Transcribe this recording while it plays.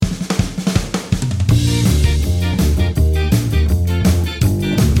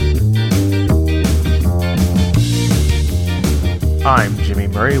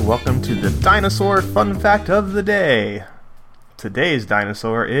Murray. Welcome to the Dinosaur Fun Fact of the Day. Today's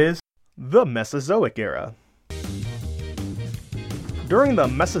dinosaur is the Mesozoic era. During the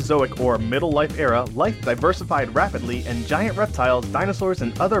Mesozoic or Middle Life era, life diversified rapidly and giant reptiles, dinosaurs,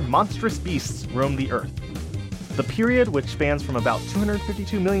 and other monstrous beasts roamed the Earth. The period, which spans from about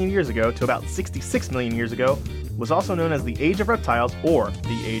 252 million years ago to about 66 million years ago, was also known as the Age of Reptiles or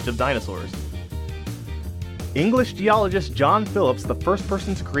the Age of Dinosaurs. English geologist John Phillips, the first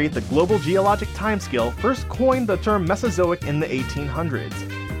person to create the global geologic timescale, first coined the term Mesozoic in the 1800s.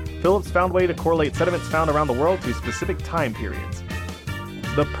 Phillips found a way to correlate sediments found around the world to specific time periods.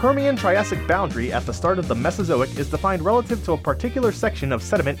 The Permian-Triassic boundary at the start of the Mesozoic is defined relative to a particular section of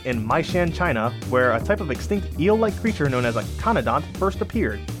sediment in Maishan, China, where a type of extinct eel-like creature known as a conodont first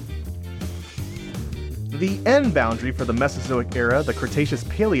appeared. The end boundary for the Mesozoic era, the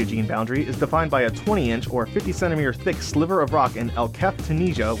Cretaceous-Paleogene boundary, is defined by a 20-inch or 50-centimeter thick sliver of rock in El Kef,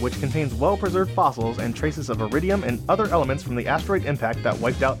 Tunisia, which contains well-preserved fossils and traces of iridium and other elements from the asteroid impact that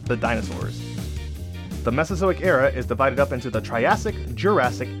wiped out the dinosaurs. The Mesozoic era is divided up into the Triassic,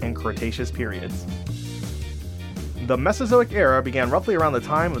 Jurassic, and Cretaceous periods. The Mesozoic era began roughly around the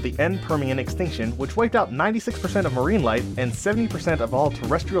time of the end Permian extinction, which wiped out 96% of marine life and 70% of all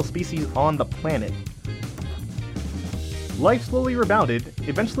terrestrial species on the planet. Life slowly rebounded,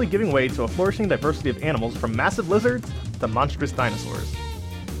 eventually giving way to a flourishing diversity of animals from massive lizards to monstrous dinosaurs.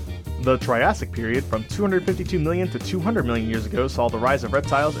 The Triassic period, from 252 million to 200 million years ago, saw the rise of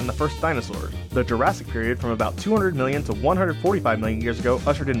reptiles and the first dinosaurs. The Jurassic period, from about 200 million to 145 million years ago,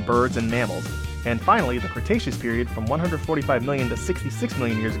 ushered in birds and mammals. And finally, the Cretaceous period, from 145 million to 66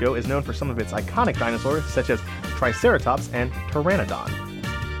 million years ago, is known for some of its iconic dinosaurs, such as Triceratops and Pteranodon.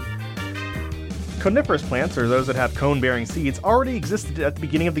 Coniferous plants, or those that have cone-bearing seeds, already existed at the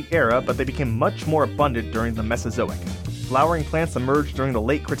beginning of the era, but they became much more abundant during the Mesozoic. Flowering plants emerged during the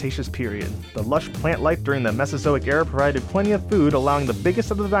late Cretaceous period. The lush plant life during the Mesozoic era provided plenty of food, allowing the biggest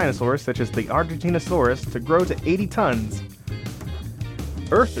of the dinosaurs, such as the Argentinosaurus, to grow to 80 tons.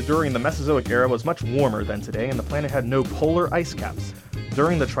 Earth during the Mesozoic era was much warmer than today, and the planet had no polar ice caps.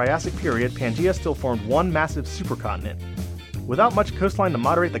 During the Triassic period, Pangaea still formed one massive supercontinent. Without much coastline to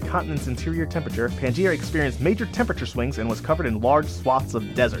moderate the continent's interior temperature, Pangaea experienced major temperature swings and was covered in large swaths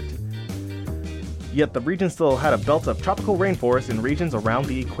of desert. Yet the region still had a belt of tropical rainforest in regions around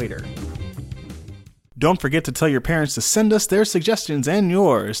the equator. Don't forget to tell your parents to send us their suggestions and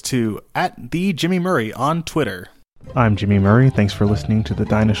yours to @TheJimmyMurray on Twitter. I'm Jimmy Murray. Thanks for listening to The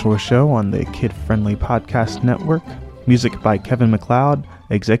Dinosaur Show on the Kid Friendly Podcast Network. Music by Kevin MacLeod.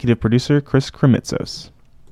 Executive producer Chris Kremitzos.